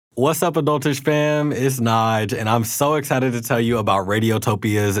What's up, Adultish fam? It's Nige, and I'm so excited to tell you about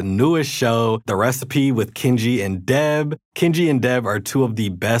Radiotopia's newest show, The Recipe with Kenji and Deb. Kenji and Deb are two of the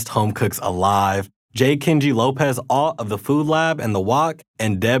best home cooks alive. J. Kenji Lopez Alt of the Food Lab and The Wok,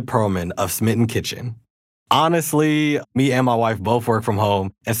 and Deb Perlman of Smitten Kitchen. Honestly, me and my wife both work from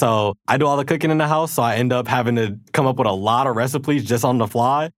home, and so I do all the cooking in the house, so I end up having to come up with a lot of recipes just on the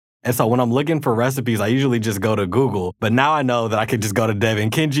fly. And so when I'm looking for recipes, I usually just go to Google. But now I know that I could just go to Deb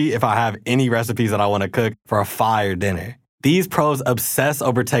and Kenji if I have any recipes that I want to cook for a fire dinner. These pros obsess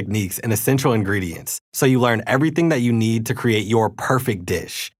over techniques and essential ingredients, so you learn everything that you need to create your perfect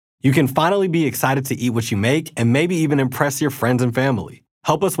dish. You can finally be excited to eat what you make and maybe even impress your friends and family.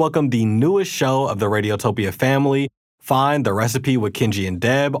 Help us welcome the newest show of the Radiotopia family. Find The Recipe with Kenji and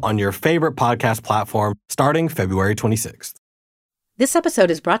Deb on your favorite podcast platform starting February 26th. This episode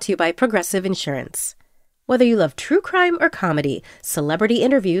is brought to you by Progressive Insurance. Whether you love true crime or comedy, celebrity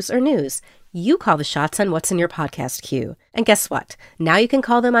interviews or news, you call the shots on what's in your podcast queue. And guess what? Now you can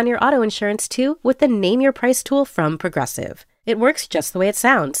call them on your auto insurance too with the Name Your Price tool from Progressive. It works just the way it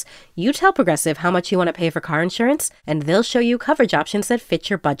sounds. You tell Progressive how much you want to pay for car insurance, and they'll show you coverage options that fit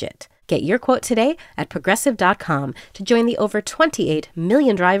your budget. Get your quote today at Progressive.com to join the over 28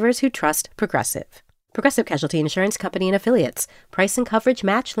 million drivers who trust Progressive. Progressive Casualty Insurance Company and Affiliates. Price and coverage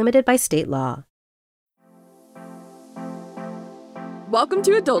match limited by state law. Welcome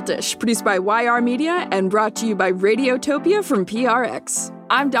to Adultish, produced by YR Media and brought to you by Radiotopia from PRX.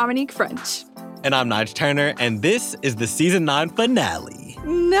 I'm Dominique French. And I'm Nige Turner, and this is the Season 9 finale.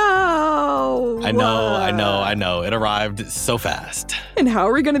 No! I know. It arrived so fast. And how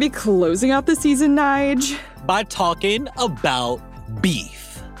are we going to be closing out the season, Nige? By talking about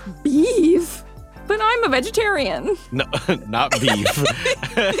beef. Beef? But I'm a vegetarian. No, not beef.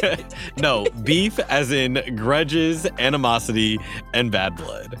 No, beef as in grudges, animosity, and bad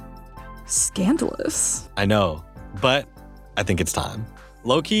blood. Scandalous. I know, but I think it's time.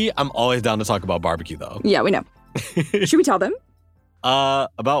 Low-key, I'm always down to talk about barbecue, though. Yeah, we know. Should we tell them?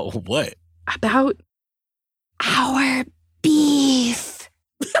 About what? About our beef.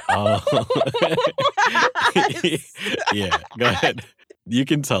 Oh. Yeah, go ahead. You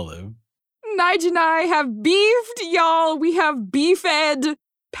can tell them. Nige and I have beefed, y'all. We have beefed.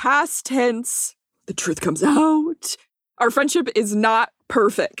 Past tense. The truth comes out. Our friendship is not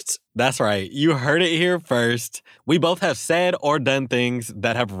perfect. That's right. You heard it here first. We both have said or done things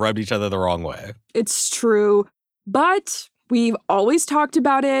that have rubbed each other the wrong way. It's true. But we've always talked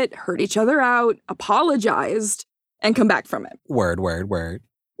about it, heard each other out, apologized, and come back from it. Word.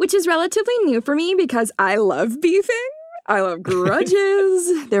 Which is relatively new for me because I love beefing. I love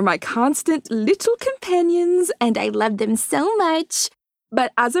grudges. They're my constant little companions, and I love them so much.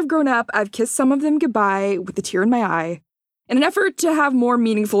 But as I've grown up, I've kissed some of them goodbye with a tear in my eye in an effort to have more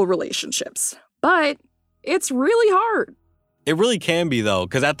meaningful relationships. But it's really hard. It really can be, though,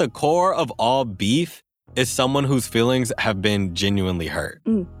 because at the core of all beef is someone whose feelings have been genuinely hurt.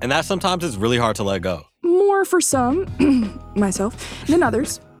 And that sometimes is really hard to let go. More for some, myself, than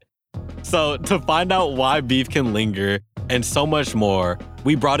others. So to find out why beef can linger and so much more,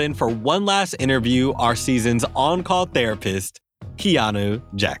 we brought in for one last interview our season's on-call therapist, Keanu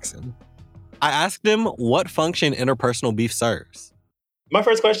Jackson. I asked him what function interpersonal beef serves. My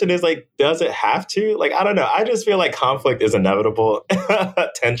first question is, does it have to? I don't know. I just feel like conflict is inevitable.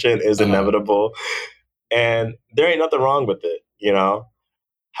 Tension is inevitable. And there ain't nothing wrong with it, you know?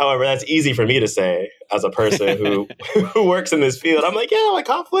 However, that's easy for me to say as a person who works in this field. I'm like, yeah,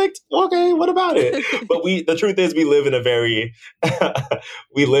 conflict. Okay, what about it? But the truth is we live in a very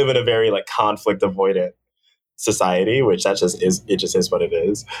conflict avoidant society, which it just is what it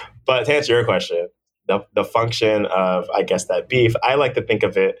is. But to answer your question, the function of, I guess, that beef, I like to think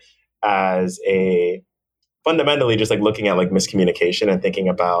of it as fundamentally just looking at miscommunication and thinking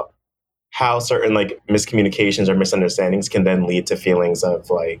about how certain miscommunications or misunderstandings can then lead to feelings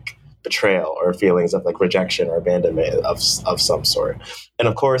of betrayal or feelings of rejection or abandonment of some sort. And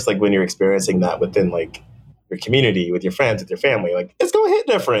of course, when you're experiencing that within your community, with your friends, with your family, it's going to hit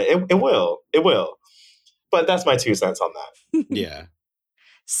different. It will. But that's my 2 cents on that. Yeah.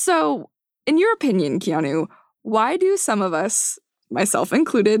 So, in your opinion, Keanu, why do some of us, myself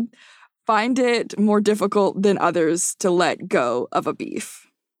included, find it more difficult than others to let go of a beef?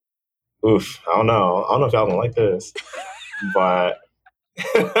 Oof, I don't know if y'all don't like this, but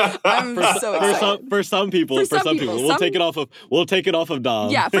I'm so excited. For some people, we'll take it off of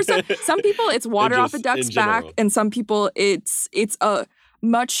Dom. Yeah, for some people it's water off a duck's back, and some people it's a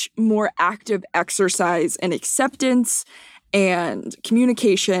much more active exercise and acceptance and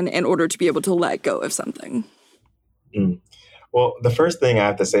communication in order to be able to let go of something. Well, the first thing I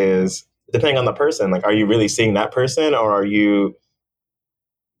have to say is, depending on the person, like, are you really seeing that person, or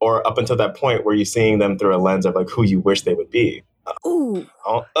up until that point, were you seeing them through a lens of like who you wish they would be? Ooh.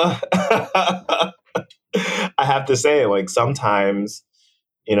 I have to say, like, sometimes,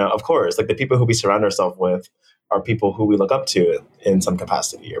 of course, like the people who we surround ourselves with are people who we look up to in some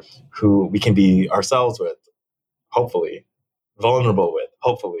capacity, or who we can be ourselves with, hopefully, vulnerable with,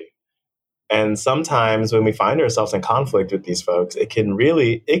 hopefully. And sometimes when we find ourselves in conflict with these folks, it can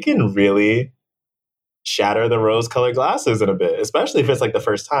really shatter the rose-colored glasses in a bit, especially if it's like the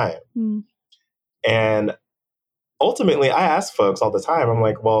first time. Mm. And ultimately, I ask folks all the time, I'm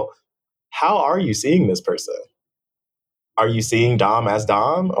like, well, how are you seeing this person? Are you seeing Dom as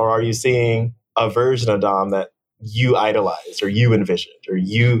Dom, or are you seeing a version of Dom that you idolized or you envisioned or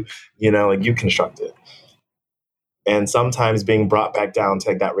you constructed? And sometimes being brought back down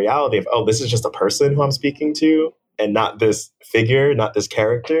to that reality of, oh, this is just a person who I'm speaking to and not this figure, not this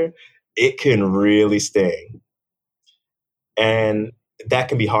character, it can really sting. And that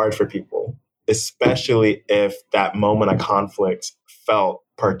can be hard for people, especially if that moment of conflict felt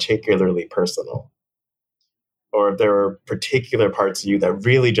particularly personal, or if there were particular parts of you that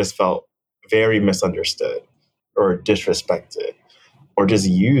really just felt very misunderstood or disrespected or just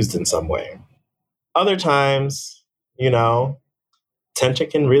used in some way. Other times, tension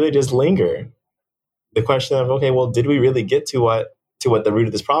can really just linger. The question of, okay, well, did we really get to what the root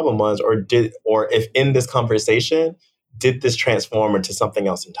of this problem was, or if in this conversation, did this transform into something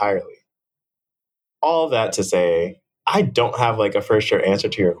else entirely? All that to say, I don't have like a for sure answer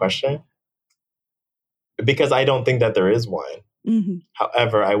to your question, because I don't think that there is one. Mm-hmm.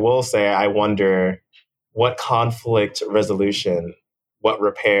 However, I will say I wonder what conflict resolution, what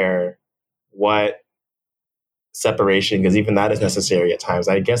repair, what separation, because even that is necessary at times.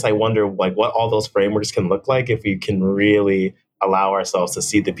 I guess I wonder like what all those frameworks can look like if we can really allow ourselves to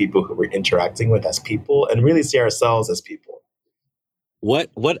see the people who we're interacting with as people and really see ourselves as people.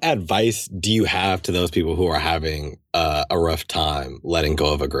 What advice do you have to those people who are having a rough time letting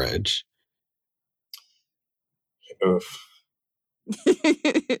go of a grudge? Oof.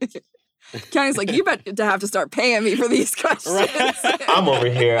 Keanu's like, you bet to have to start paying me for these questions. Right. I'm over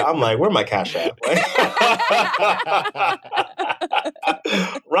here. I'm like, where my cash app?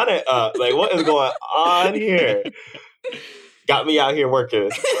 Run it up. Like, what is going on here? Got me out here working.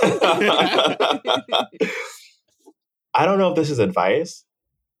 I don't know if this is advice,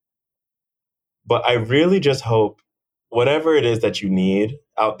 but I really just hope whatever it is that you need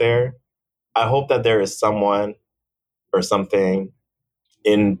out there, I hope that there is someone or something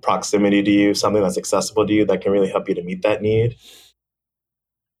in proximity to you, something that's accessible to you that can really help you to meet that need.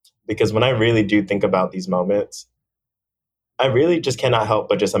 Because when I really do think about these moments, I really just cannot help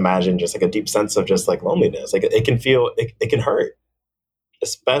but just imagine just like a deep sense of just like loneliness. Like it can hurt,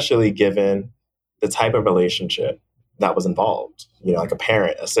 especially given the type of relationship that was involved, like a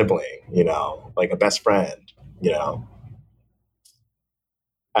parent, a sibling, like a best friend,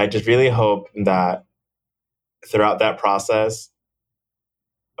 I just really hope that throughout that process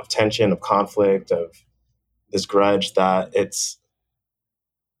of tension, of conflict, of this grudge, that it's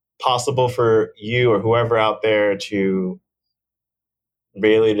possible for you or whoever out there to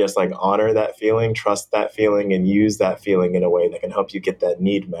really just like honor that feeling, trust that feeling, and use that feeling in a way that can help you get that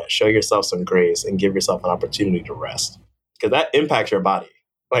need met. Show yourself some grace and give yourself an opportunity to rest, because that impacts your body.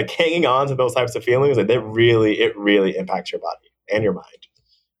 Like hanging on to those types of feelings, like it really impacts your body and your mind.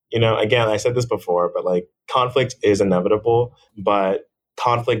 Again, I said this before, but like conflict is inevitable, but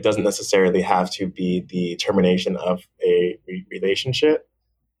conflict doesn't necessarily have to be the termination of a relationship,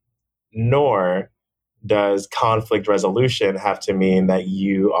 nor does conflict resolution have to mean that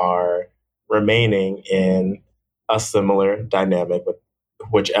you are remaining in a similar dynamic with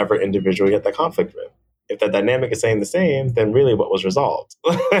whichever individual you had that conflict with. If that dynamic is staying the same, then really what was resolved?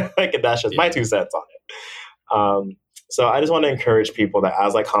 Like, that's just my 2 cents on it. So I just want to encourage people that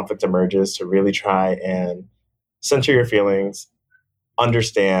as like conflict emerges to really try and center your feelings,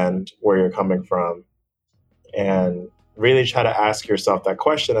 understand where you're coming from, and really try to ask yourself that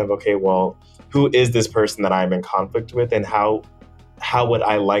question of, okay, well, who is this person that I'm in conflict with, and how would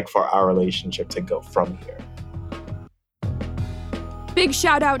I like for our relationship to go from here? Big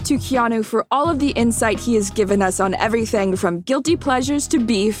shout out to Keanu for all of the insight he has given us on everything from guilty pleasures to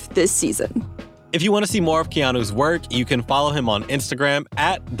beef this season. If you want to see more of Keanu's work, you can follow him on Instagram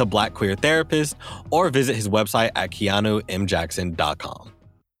at The Black Queer Therapist, or visit his website at KeanuMJackson.com.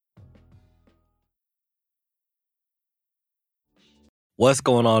 What's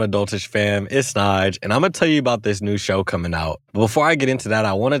going on, Adultish fam? It's Nige, and I'm going to tell you about this new show coming out. Before I get into that,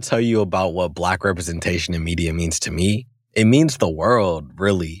 I want to tell you about what Black representation in media means to me. It means the world,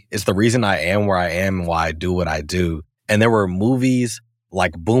 really. It's the reason I am where I am and why I do what I do. And there were movies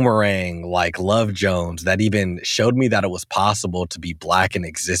like Boomerang, like Love Jones, that even showed me that it was possible to be Black and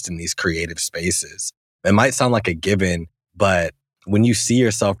exist in these creative spaces. It might sound like a given, but when you see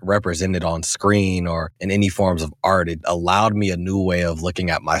yourself represented on screen or in any forms of art, it allowed me a new way of looking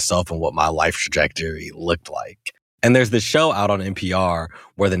at myself and what my life trajectory looked like. And there's this show out on NPR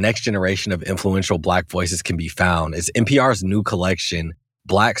where the next generation of influential Black voices can be found. It's NPR's new collection,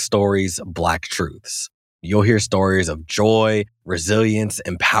 Black Stories, Black Truths. You'll hear stories of joy, resilience,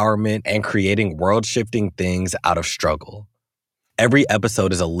 empowerment, and creating world-shifting things out of struggle. Every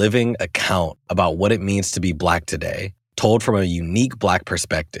episode is a living account about what it means to be Black today, told from a unique Black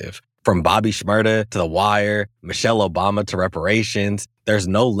perspective. From Bobby Shmurda to The Wire, Michelle Obama to reparations, there's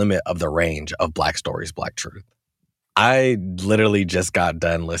no limit of the range of Black Stories, Black Truth. I literally just got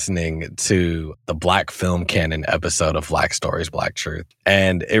done listening to the Black Film Canon episode of Black Stories, Black Truth,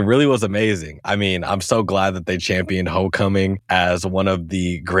 and it really was amazing. I mean, I'm so glad that they championed Homecoming as one of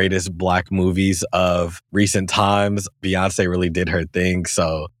the greatest Black movies of recent times. Beyonce really did her thing,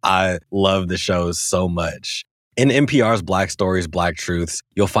 so I love the show so much. In NPR's Black Stories, Black Truths,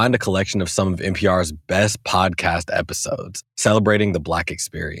 you'll find a collection of some of NPR's best podcast episodes celebrating the Black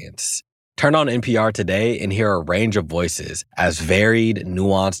experience. Turn on NPR today and hear a range of voices as varied,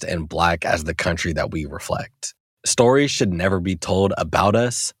 nuanced, and Black as the country that we reflect. Stories should never be told about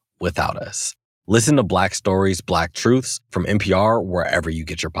us without us. Listen to Black Stories, Black Truths from NPR wherever you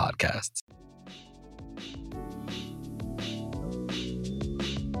get your podcasts.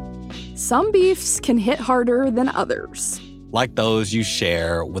 Some beefs can hit harder than others. Like those you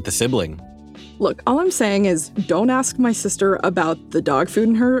share with a sibling. Look, all I'm saying is don't ask my sister about the dog food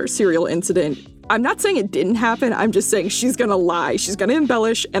in her cereal incident. I'm not saying it didn't happen. I'm just saying she's going to lie. She's going to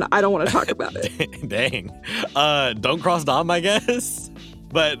embellish, and I don't want to talk about it. Dang. Don't cross Dom, I guess.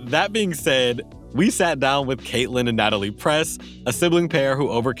 But that being said, we sat down with Caitlin and Natalie Press, a sibling pair who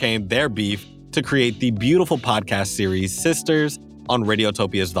overcame their beef to create the beautiful podcast series Sisters on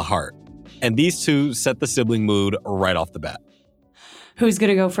Radiotopia's The Heart. And these two set the sibling mood right off the bat. Who's going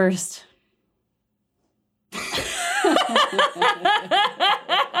to go first?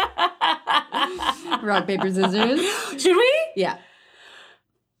 Rock, paper, scissors. Should we? Yeah.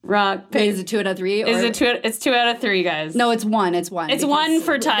 Rock, paper. Is it 2 out of 3? Is it 2? It's 2 out of 3, guys. No, it's 1. It's 1. It's 1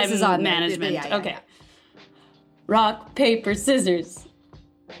 for time this is on management. Yeah, okay. Rock, paper, scissors.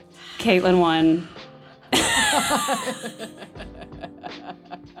 Caitlin won.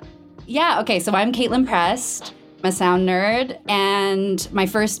 Yeah, okay, so I'm Caitlin Prest. I'm a sound nerd, and my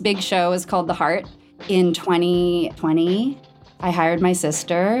first big show was called The Heart. In 2020, I hired my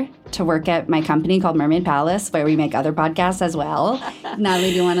sister to work at my company called Mermaid Palace, where we make other podcasts as well. Natalie,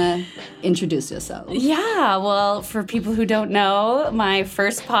 do you want to introduce yourself? Yeah, well, for people who don't know, my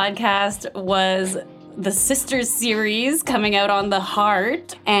first podcast was the Sisters series coming out on The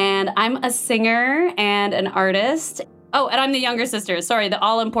Heart, and I'm a singer and an artist. Oh, and I'm the younger sister. Sorry, the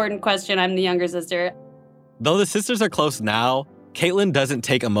all-important question, I'm the younger sister. Though the sisters are close now, Caitlin doesn't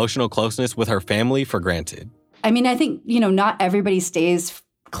take emotional closeness with her family for granted. I mean, I think, not everybody stays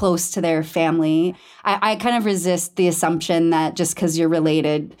close to their family. I kind of resist the assumption that just because you're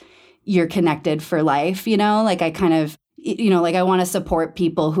related, you're connected for life, Like, I kind of, I want to support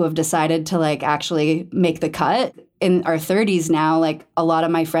people who have decided to, actually make the cut. In our 30s now, a lot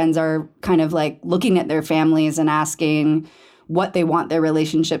of my friends are kind of, looking at their families and asking what they want their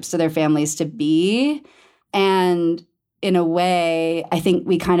relationships to their families to be. And in a way, I think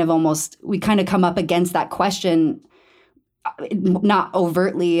we kind of come up against that question, not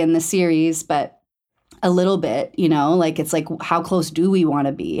overtly in the series, but a little bit, it's how close do we want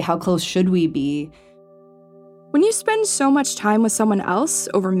to be? How close should we be? When you spend so much time with someone else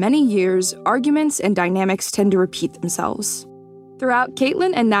over many years, arguments and dynamics tend to repeat themselves. Throughout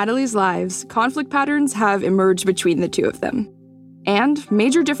Caitlin and Natalie's lives, conflict patterns have emerged between the two of them, and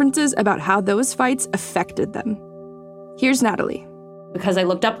major differences about how those fights affected them. Here's Natalie. Because I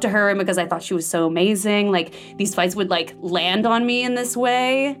looked up to her and because I thought she was so amazing, these fights would land on me in this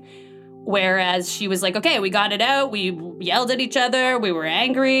way. Whereas she was okay, we got it out, we yelled at each other, we were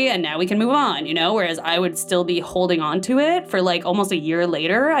angry, and now we can move on, Whereas I would still be holding on to it for almost a year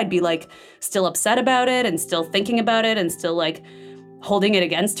later. I'd be still upset about it and still thinking about it and still holding it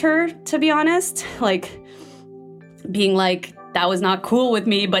against her, to be honest. Being that was not cool with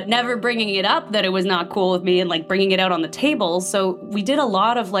me, but never bringing it up that it was not cool with me and bringing it out on the table. So we did a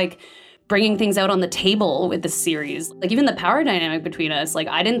lot of bringing things out on the table with the series. Even the power dynamic between us,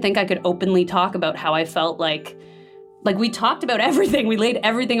 I didn't think I could openly talk about how I felt like, we talked about everything. We laid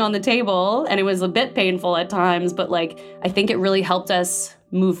everything on the table, and it was a bit painful at times, but like, I think it really helped us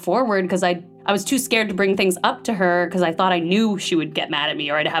move forward because I was too scared to bring things up to her because I thought I knew she would get mad at me,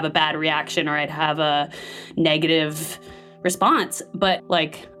 or I'd have a bad reaction, or I'd have a negative response. But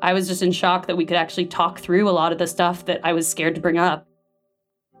like, I was just in shock that we could actually talk through a lot of the stuff that I was scared to bring up.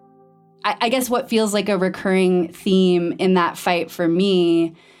 I guess what feels like a recurring theme in that fight for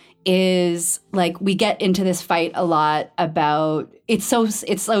me is like we get into this fight a lot about it's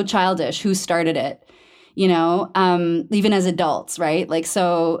so childish who started it, you know, even as adults, right? Like,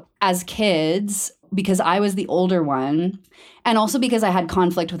 so as kids, because I was the older one, and also because I had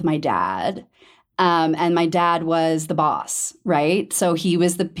conflict with my dad, and my dad was the boss, right? So he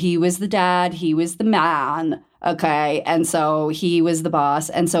was the dad, he was the man, okay, and so he was the boss,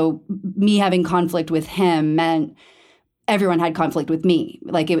 and so me having conflict with him meant everyone had conflict with me.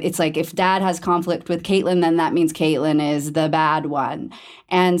 Like, it's like if dad has conflict with Caitlin, then that means Caitlin is the bad one.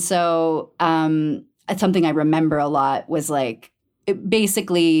 And so something I remember a lot was like,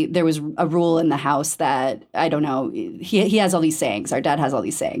 basically there was a rule in the house that, I don't know, he has all these sayings. Our dad has all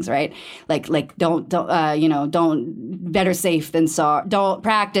these sayings, right? Like don't better safe than sorry. Don't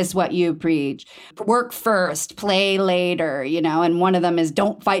practice what you preach. Work first, play later, you know, and one of them is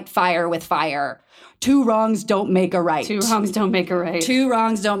don't fight fire with fire. 2 wrongs don't make a right. 2 wrongs don't make a right. 2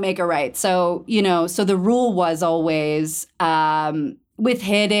 wrongs don't make a right. So, you know, so the rule was always with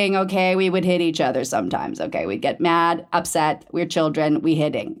hitting, okay, we would hit each other sometimes. Okay, we'd get mad, upset, we're children, we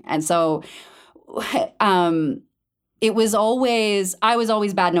hitting. And so it was always, I was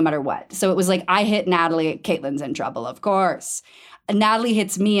always bad no matter what. So it was like I hit Natalie, Caitlin's in trouble, of course. Natalie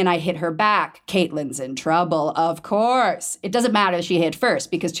hits me and I hit her back. Caitlin's in trouble, of course. It doesn't matter if she hit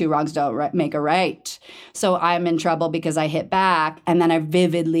first because 2 wrongs don't make a right. So I'm in trouble because I hit back. And then I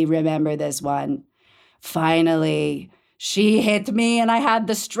vividly remember this one. Finally, she hit me and I had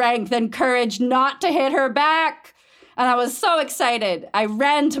the strength and courage not to hit her back. And I was so excited. I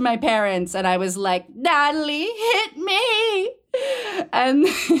ran to my parents and I was like, Natalie hit me. And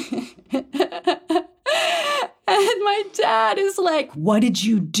and my dad is like, what did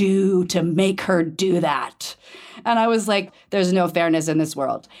you do to make her do that? And I was like, there's no fairness in this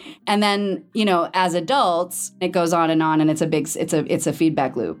world. And then, you know, as adults, it goes on, and it's a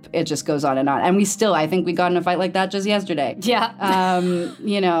feedback loop. It just goes on. And we still, I think we got in a fight like that just yesterday. Yeah.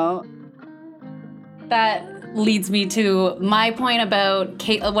 You know. That leads me to my point about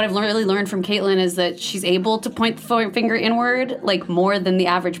Caitlin. What I've really learned from Caitlin is that she's able to point the finger inward, like, more than the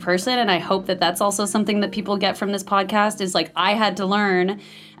average person. And I hope that that's also something that people get from this podcast is, like, I had to learn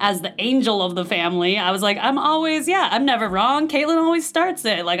as the angel of the family. I was like, I'm never wrong. Caitlin always starts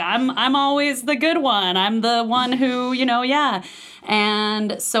it. Like, I'm always the good one. I'm the one who, you know, yeah.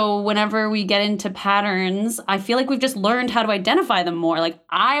 And so whenever we get into patterns, I feel like we've just learned how to identify them more. Like,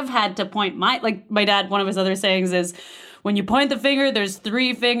 I've had to point my dad, one of his other sayings is, when you point the finger, there's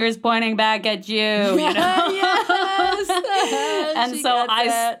 3 fingers pointing back at you, you know? Yes. And so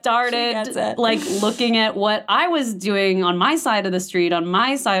I started like looking at what I was doing on my side of the street, on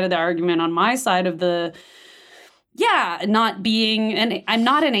my side of the argument, on my side of the, not being, and I'm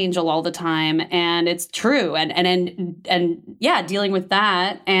not an angel all the time, and it's true, and dealing with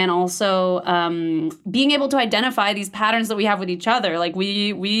that, and also being able to identify these patterns that we have with each other. Like,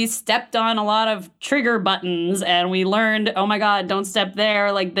 we stepped on a lot of trigger buttons, and we learned, oh my God, don't step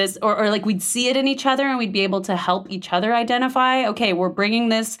there, like this, or like we'd see it in each other, and we'd be able to help each other identify. Okay, we're bringing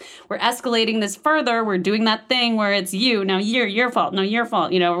this, we're escalating this further. We're doing that thing where it's you now, your fault, no, your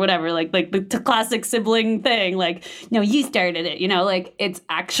fault, you know, or whatever. Like the classic sibling thing, like, no, you started it, you know, like, it's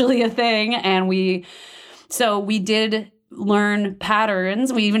actually a thing. And we did learn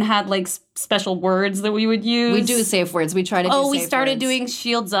patterns. We even had like special words that we would use. We do safe words. We try to do safe words. We started doing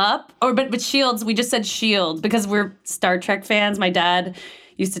shields up, but shields, we just said shield because we're Star Trek fans. My dad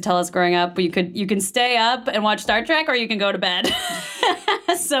used to tell us growing up, you can stay up and watch Star Trek, or you can go to bed.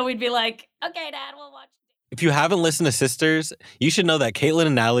 So we'd be like, okay, Dad, we'll watch. If you haven't listened to Sisters, you should know that Caitlin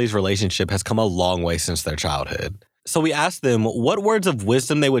and Natalie's relationship has come a long way since their childhood. So we asked them what words of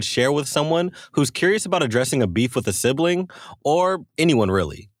wisdom they would share with someone who's curious about addressing a beef with a sibling, or anyone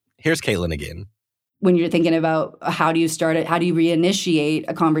really. Here's Caitlin again. When you're thinking about how do you start it, how do you reinitiate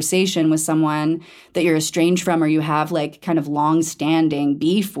a conversation with someone that you're estranged from or you have like kind of long-standing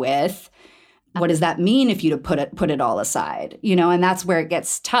beef with, what does that mean if you to put it all aside, you know? And that's where it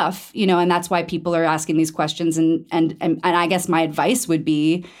gets tough, you know, and that's why people are asking these questions. And I guess my advice would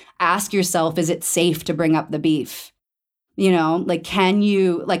be ask yourself, is it safe to bring up the beef? You know, like, can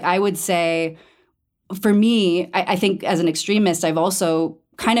you, like, I would say for me, I think as an extremist, I've also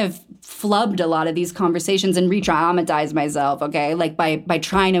kind of flubbed a lot of these conversations and re-traumatized myself, okay? Like by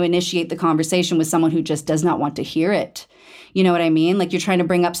trying to initiate the conversation with someone who just does not want to hear it. You know what I mean? Like you're trying to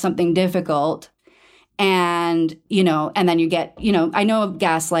bring up something difficult and, you know, and then you get, you know, I know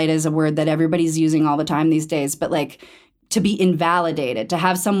gaslight is a word that everybody's using all the time these days, but like to be invalidated, to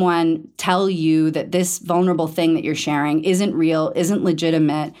have someone tell you that this vulnerable thing that you're sharing isn't real, isn't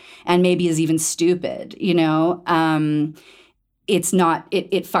legitimate, and maybe is even stupid, you know, it's not,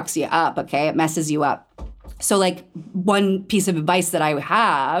 it fucks you up, okay? It messes you up. So like one piece of advice that I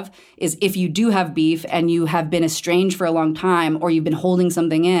have is if you do have beef and you have been estranged for a long time or you've been holding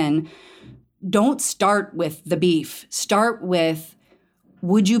something in, don't start with the beef. Start with,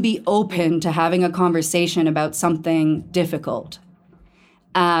 would you be open to having a conversation about something difficult?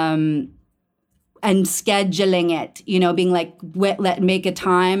 And scheduling it, you know, being like, make a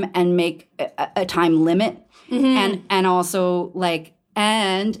time and make a time limit. Mm-hmm. And also like,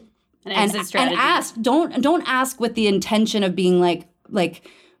 and ask, don't ask with the intention of being like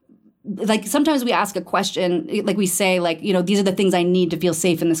sometimes we ask a question, like we say, like, you know, these are the things I need to feel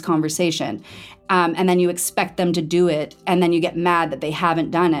safe in this conversation. And then you expect them to do it. And then you get mad that they haven't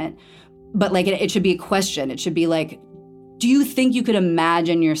done it. But like, it should be a question. It should be like, do you think you could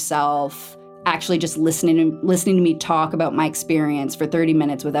imagine yourself actually just listening to me talk about my experience for 30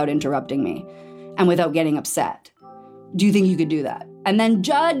 minutes without interrupting me and without getting upset? Do you think you could do that? And then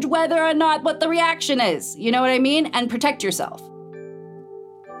judge whether or not what the reaction is. You know what I mean? And protect yourself.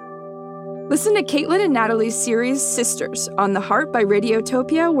 Listen to Caitlin and Natalie's series Sisters on The Heart by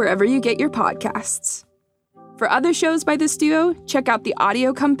Radiotopia wherever you get your podcasts. For other shows by this duo, check out the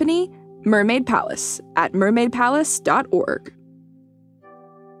audio company Mermaid Palace at mermaidpalace.org.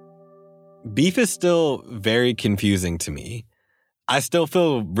 Beef is still very confusing to me. I still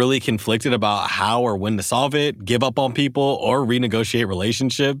feel really conflicted about how or when to solve it, give up on people, or renegotiate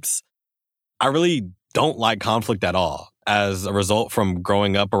relationships. I really don't like conflict at all, as a result from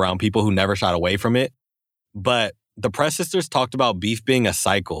growing up around people who never shied away from it. But the Press Sisters talked about beef being a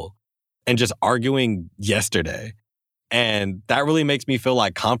cycle and just arguing yesterday. And that really makes me feel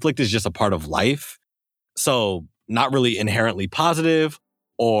like conflict is just a part of life. So not really inherently positive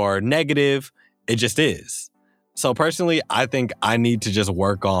or negative, it just is. So personally, I think I need to just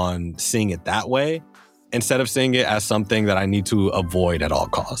work on seeing it that way instead of seeing it as something that I need to avoid at all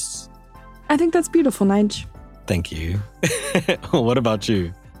costs. I think that's beautiful, Nige. Thank you. What about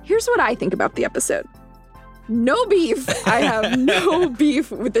you? Here's what I think about the episode. No beef. I have no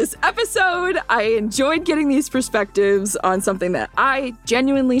beef with this episode. I enjoyed getting these perspectives on something that I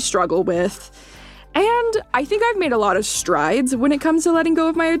genuinely struggle with. And I think I've made a lot of strides when it comes to letting go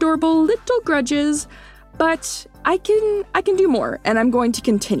of my adorable little grudges. But I can do more, and I'm going to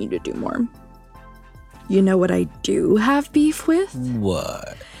continue to do more. You know what I do have beef with?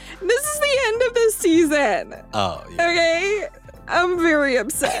 What? This is the end of the season. Oh, yeah. Okay? I'm very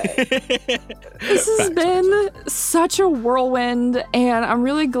upset. This has been such a whirlwind, and I'm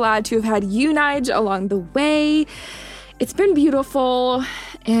really glad to have had you, Nige, along the way. It's been beautiful,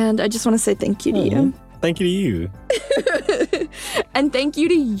 and I just want to say thank you to you. Thank you to you. And thank you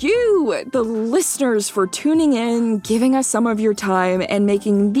to you, the listeners, for tuning in, giving us some of your time, and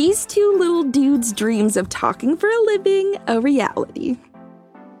making these two little dudes' dreams of talking for a living a reality.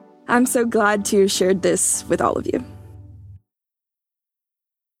 I'm so glad to have shared this with all of you.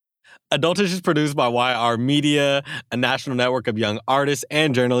 Adultish is produced by YR Media, a national network of young artists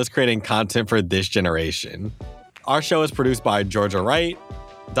and journalists creating content for this generation. Our show is produced by Georgia Wright,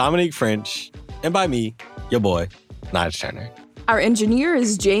 Dominique French, and by me, your boy, Nige Turner. Our engineer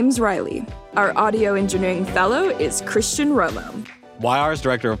is James Riley. Our audio engineering fellow is Christian Romo. YR's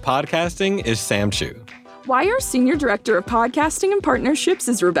director of podcasting is Sam Chu. YR's senior director of podcasting and partnerships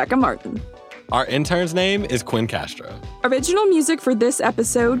is Rebecca Martin. Our intern's name is Quinn Castro. Original music for this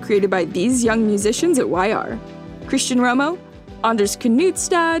episode created by these young musicians at YR. Christian Romo, Anders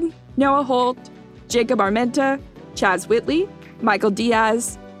Knutstad, Noah Holt, Jacob Armenta, Chaz Whitley, Michael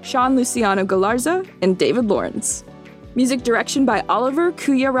Diaz, Sean Luciano Galarza, and David Lawrence. Music direction by Oliver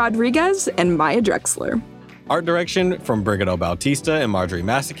Cuya Rodriguez and Maya Drexler. Art direction from Brigitte Bautista and Marjorie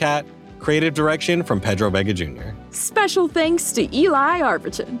Massicat. Creative direction from Pedro Vega Jr. Special thanks to Eli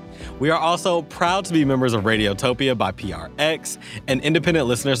Arberton. We are also proud to be members of Radiotopia by PRX, an independent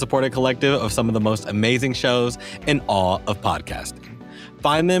listener-supported collective of some of the most amazing shows in all of podcasting.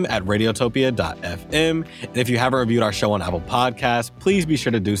 Find them at radiotopia.fm. And if you haven't reviewed our show on Apple Podcasts, please be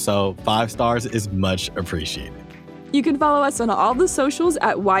sure to do so. 5 stars is much appreciated. You can follow us on all the socials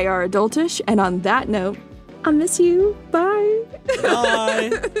at YR Adultish. And on that note, I miss you. Bye.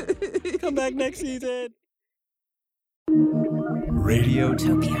 Bye. Come back next season.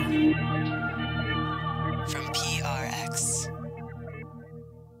 Radiotopia.